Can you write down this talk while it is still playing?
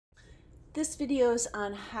This video is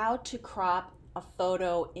on how to crop a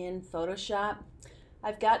photo in Photoshop.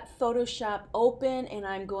 I've got Photoshop open and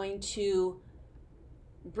I'm going to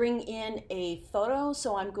bring in a photo.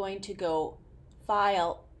 So I'm going to go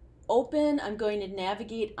File, Open. I'm going to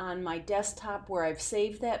navigate on my desktop where I've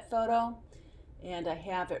saved that photo, and I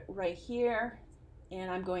have it right here, and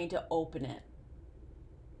I'm going to open it.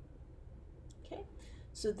 Okay,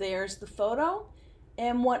 so there's the photo.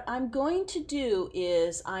 And what I'm going to do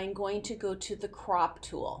is I'm going to go to the crop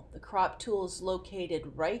tool. The crop tool is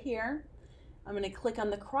located right here. I'm going to click on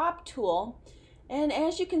the crop tool, and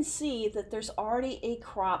as you can see that there's already a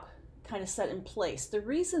crop kind of set in place. The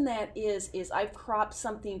reason that is I've cropped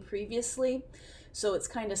something previously, so it's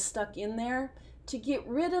kind of stuck in there. To get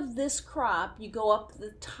rid of this crop, you go up to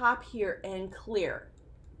the top here and clear.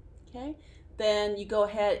 Okay, then you go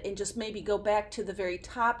ahead and just maybe go back to the very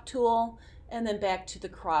top tool and then back to the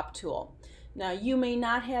crop tool. Now you may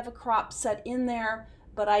not have a crop set in there,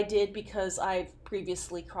 but I did because I've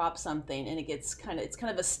previously cropped something and it's kind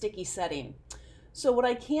of a sticky setting. So what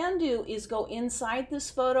I can do is go inside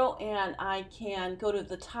this photo and I can go to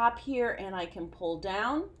the top here and I can pull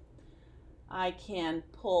down, I can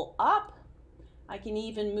pull up, I can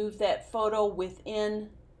even move that photo within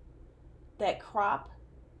that crop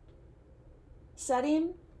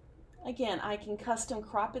setting. Again, I can custom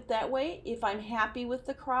crop it that way. If I'm happy with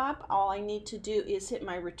the crop, all I need to do is hit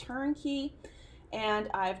my return key and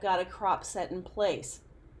I've got a crop set in place.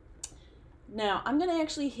 Now I'm going to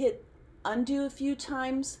actually hit undo a few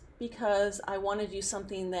times because I want to do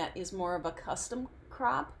something that is more of a custom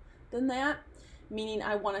crop than that, meaning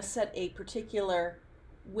I want to set a particular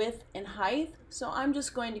width and height. So I'm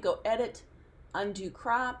just going to go edit, undo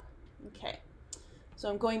crop. Okay, so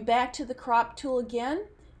I'm going back to the crop tool again.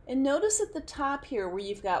 And notice at the top here where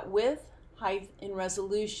you've got width, height, and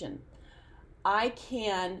resolution, I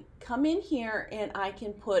can come in here and I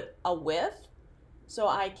can put a width. So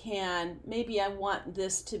I can, maybe I want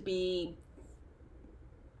this to be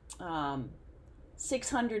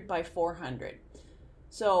 600 by 400.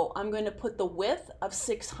 So I'm going to put the width of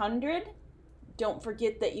 600. Don't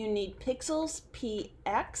forget that you need pixels,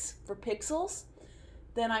 px for pixels.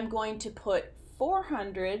 Then I'm going to put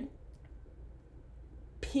 400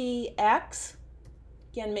 px.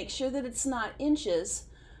 Again, make sure that it's not inches.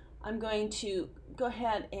 I'm going to go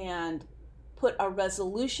ahead and put a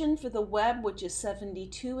resolution for the web, which is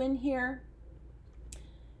 72 in here.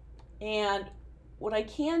 And what I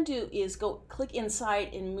can do is go click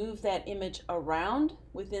inside and move that image around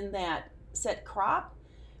within that set crop.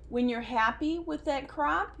 When you're happy with that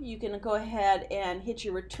crop, you can go ahead and hit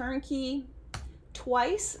your return key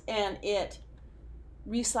twice and it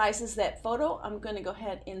resizes that photo. I'm going to go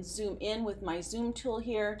ahead and zoom in with my zoom tool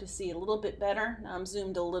here to see a little bit better. Now I'm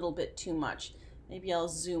zoomed a little bit too much. Maybe I'll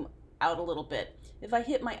zoom out a little bit. If I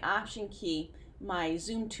hit my option key, my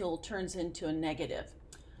zoom tool turns into a negative.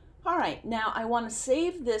 All right, now I want to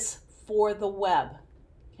save this for the web,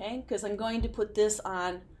 okay, because I'm going to put this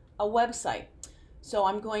on a website. So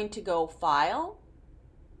I'm going to go File,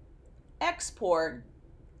 Export,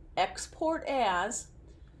 Export As.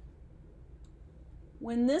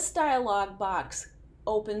 When this dialog box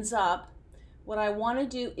opens up, what I want to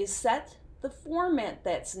do is set the format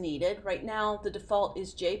that's needed. Right now the default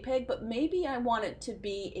is JPEG, but maybe I want it to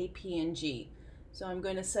be a PNG. So I'm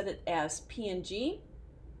going to set it as PNG.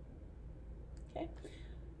 Okay.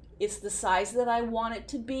 It's the size that I want it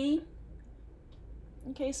to be.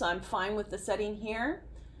 Okay, so I'm fine with the setting here.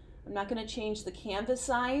 I'm not going to change the canvas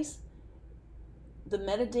size. The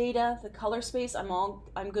metadata, the color space,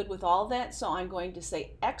 I'm good with all that. So I'm going to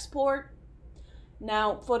say export.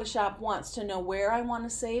 Now Photoshop wants to know where I want to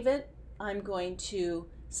save it. I'm going to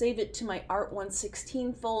save it to my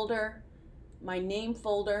Art116 folder, my name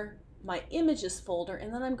folder, my images folder,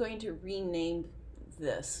 and then I'm going to rename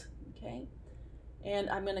this, okay? And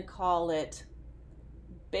I'm going to call it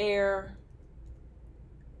Bear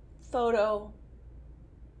Photo,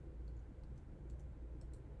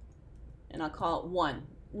 and I'll call it 1.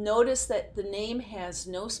 Notice that the name has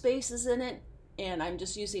no spaces in it, and I'm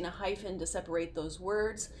just using a hyphen to separate those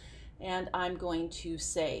words, and I'm going to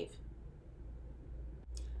save.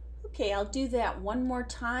 Okay, I'll do that one more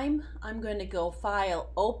time. I'm going to go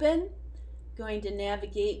File, Open, going to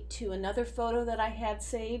navigate to another photo that I had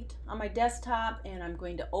saved on my desktop, and I'm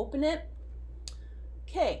going to open it.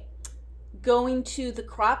 Okay, going to the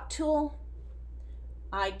crop tool,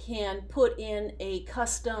 I can put in a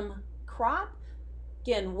custom crop.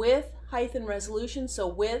 Again, width, height, and resolution. So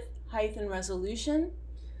width, height, and resolution.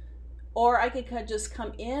 Or I could just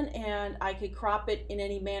come in and I could crop it in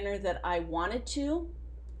any manner that I wanted to,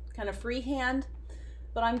 kind of freehand.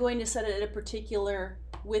 but I'm going to set it at a particular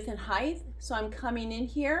width and height. So I'm coming in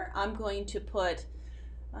here, I'm going to put,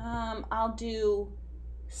 I'll do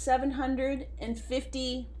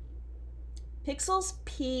 750 pixels,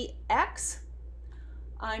 px.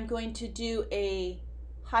 I'm going to do a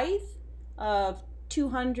height of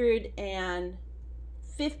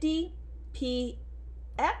 250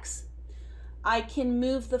 px. I can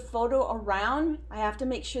move the photo around. I have to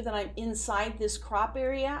make sure that I'm inside this crop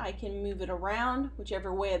area. I can move it around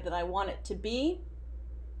whichever way that I want it to be.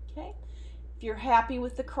 Okay. If you're happy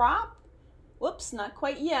with the crop, whoops, not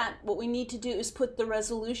quite yet. What we need to do is put the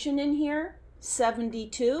resolution in here,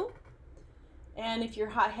 72. And if you're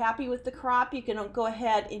happy with the crop, you can go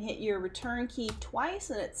ahead and hit your return key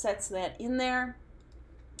twice and it sets that in there.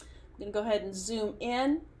 I'm going to go ahead and zoom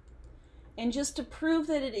in. And just to prove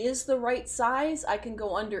that it is the right size, I can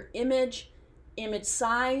go under Image, Image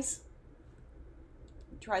Size.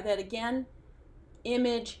 Try that again.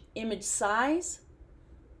 Image, Image Size.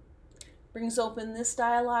 Brings open this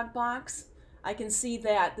dialog box. I can see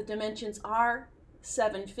that the dimensions are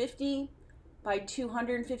 750 by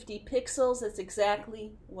 250 pixels. That's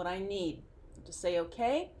exactly what I need. Just say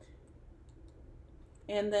OK.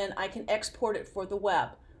 And then I can export it for the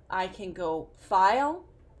web. I can go File,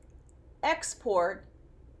 Export,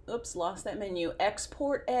 oops, lost that menu,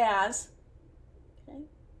 Export As, okay.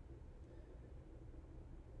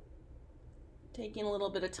 Taking a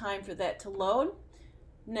little bit of time for that to load.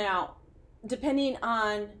 Now, depending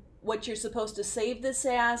on what you're supposed to save this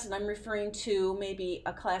as, and I'm referring to maybe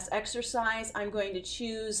a class exercise, I'm going to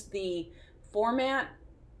choose the format.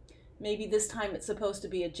 Maybe this time it's supposed to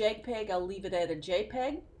be a JPEG, I'll leave it at a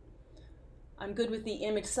JPEG. I'm good with the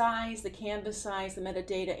image size, the canvas size, the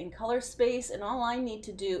metadata, and color space, and all I need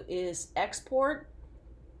to do is export.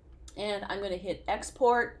 And I'm going to hit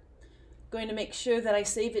export. I'm going to make sure that I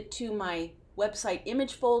save it to my website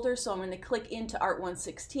image folder, so I'm going to click into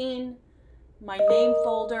Art116, my name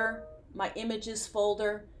folder, my images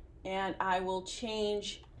folder, and I will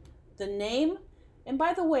change the name. And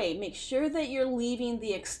by the way, make sure that you're leaving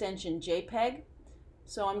the extension JPEG.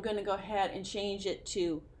 So I'm going to go ahead and change it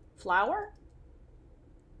to flower.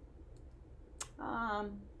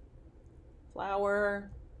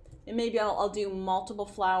 Flower, and maybe I'll do multiple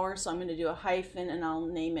flowers, so I'm going to do a hyphen and I'll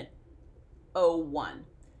name it 01,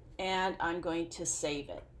 and I'm going to save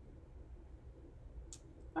it.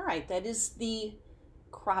 All right, that is the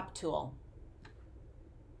crop tool.